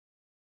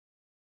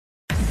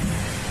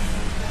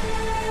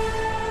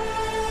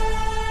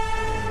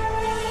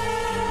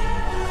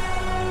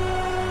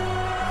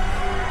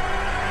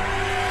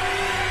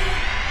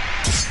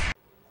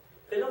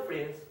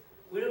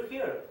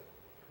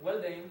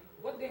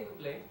game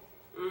we play?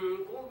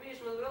 Could be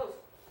Smash Bros.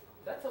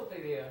 That's out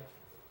idea.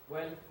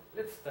 Well,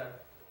 let's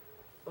start.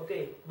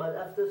 Okay, but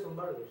after some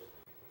burgers.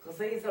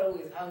 Jose is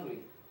always hungry.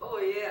 Oh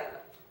yeah.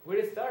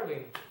 We're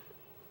starving.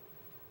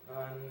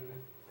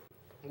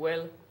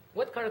 Well,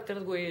 what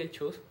characters will you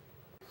choose?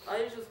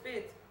 I choose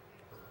Pete.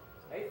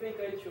 I think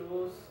I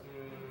choose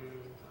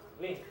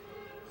Link.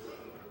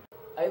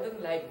 I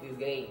don't like this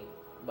game,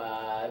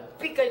 but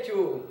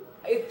Pikachu,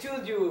 I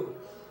choose you.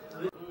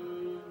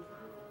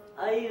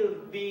 I'll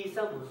be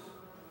Samus.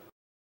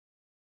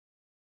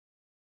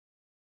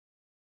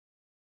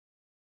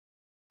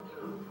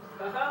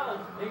 Haha,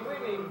 I'm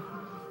winning.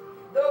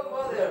 Don't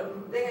bother,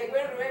 then I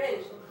will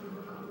revenge.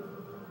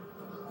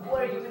 Who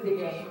are you in the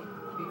game?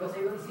 Because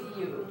I don't see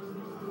you.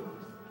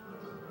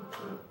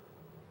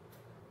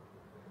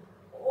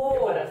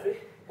 Oh,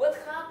 what's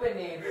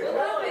happening? What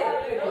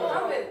happened? What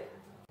happened?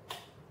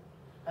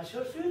 A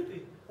short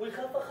circuit will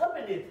have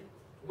happened.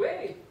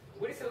 Wait,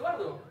 where is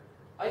Eduardo?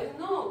 I don't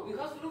know. You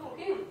have to look for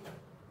him.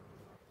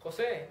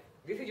 Jose,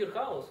 this is your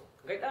house.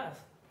 Guide us.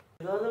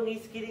 Eduardo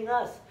is kidding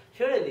us,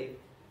 surely.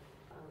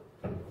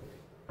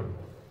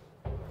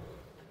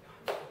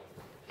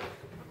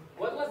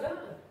 What was that?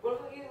 Where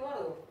are you,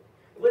 Eduardo?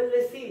 Well,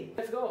 let's see.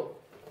 Let's go.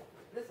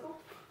 Let's go.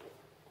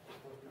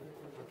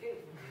 Okay.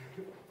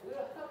 We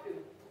are happy.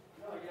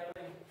 No, yeah,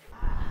 right.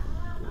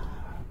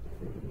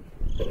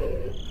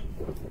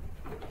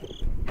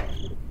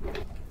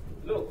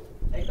 Look,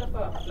 I have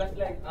a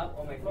flashlight app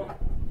on my phone.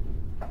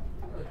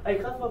 I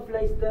have a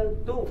flight there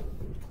too.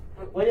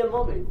 Wait a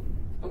moment.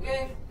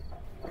 Okay.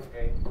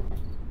 Okay.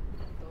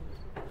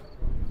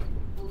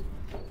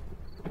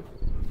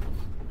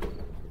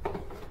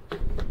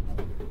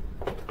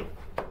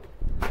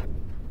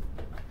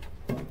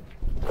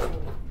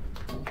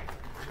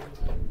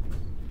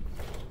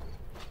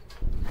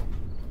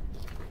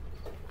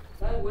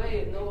 That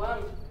way, no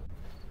one.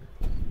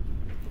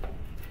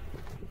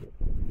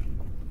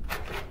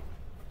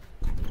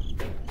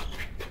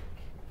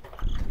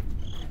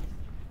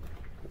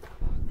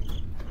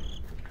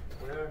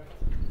 Where?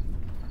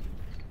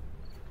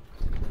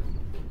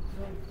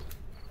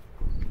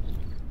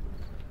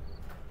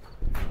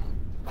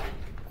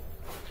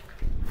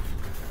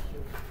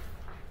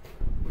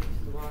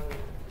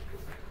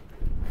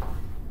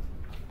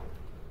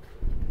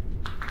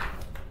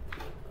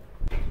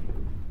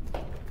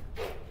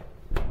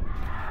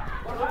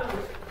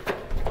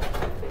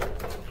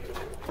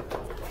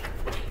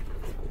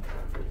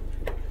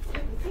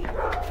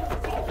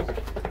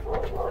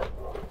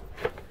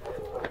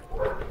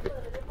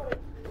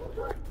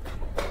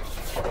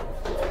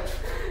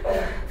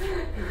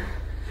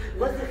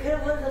 What the hell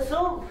was the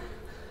song?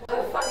 What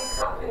the fuck is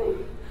happening?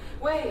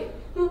 Wait,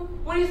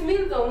 where is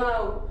Milton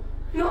now?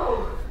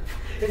 No!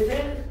 And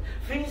then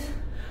things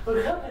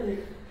are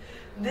happening.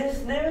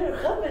 This never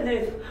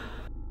happened.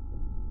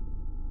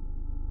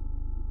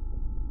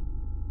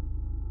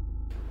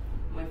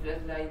 My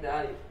flashlight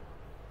died.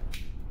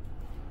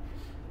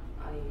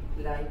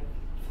 I like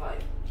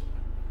fire.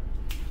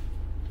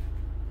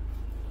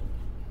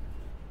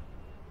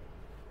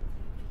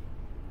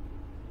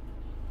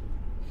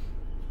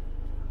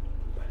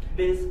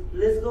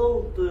 Let's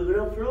go to the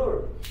ground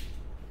floor.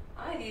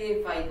 I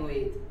didn't fight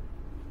with.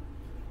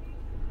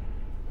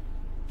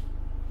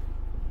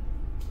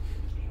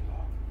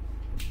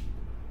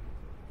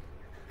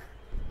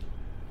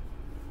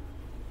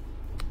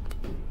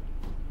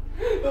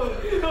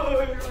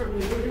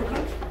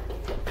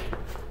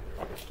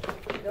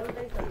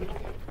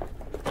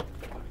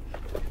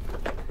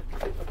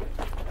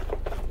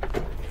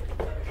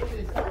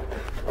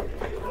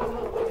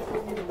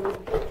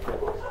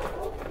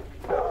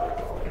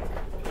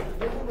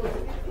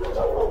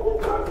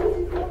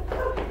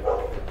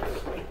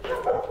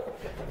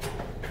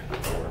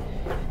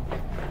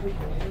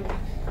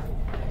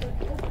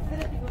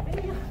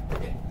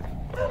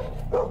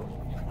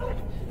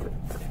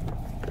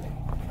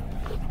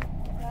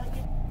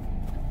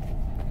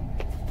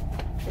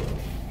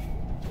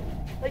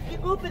 I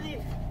can't open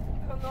it.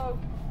 Oh no.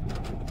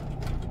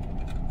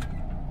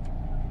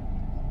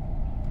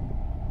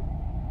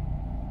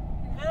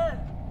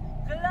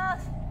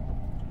 Class.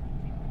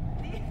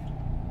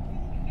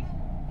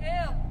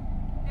 Help!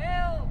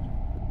 Help!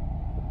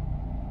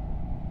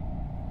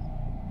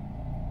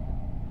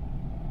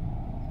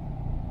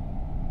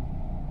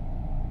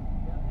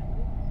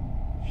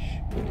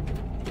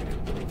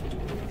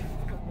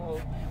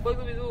 Oh, what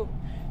do we do?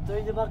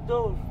 Try the back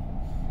door.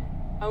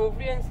 Our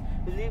friends.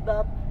 Leave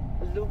up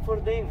and look for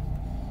them.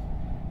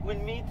 We'll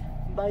meet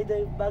by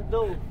the back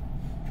door.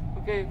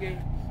 Okay, okay.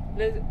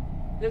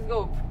 Let's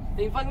go.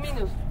 In 5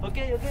 minutes.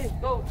 Okay, okay.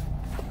 Go.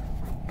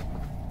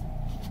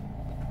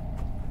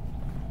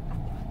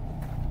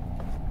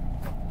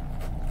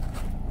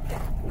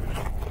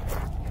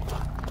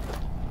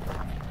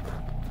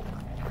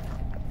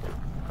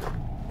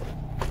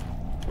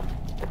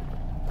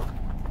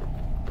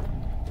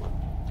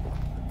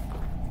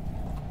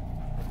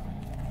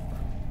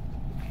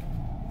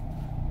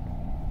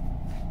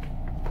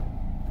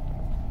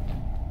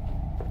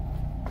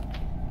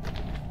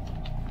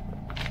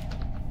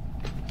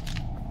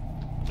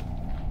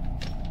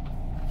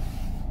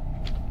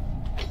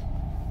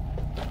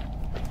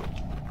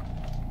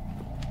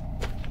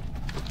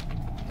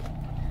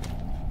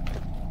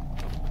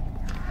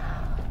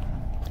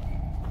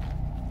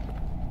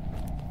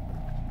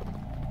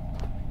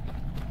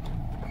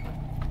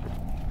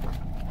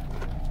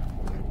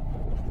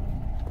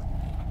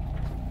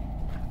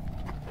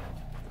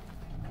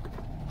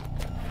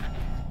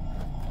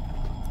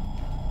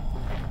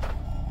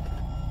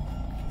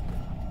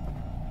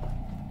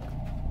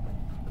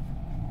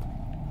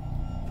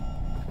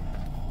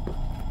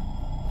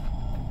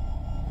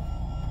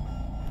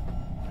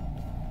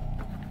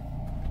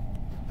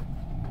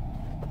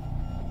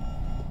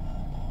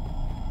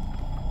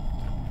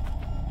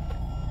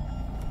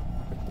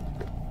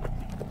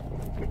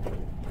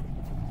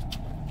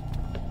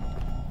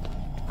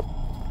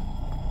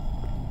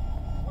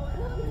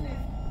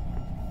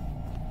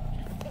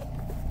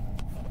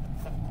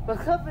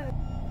 What's happening?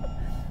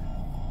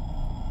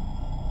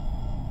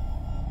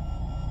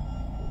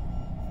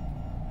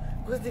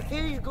 What's the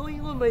hell is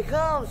going on my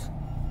house?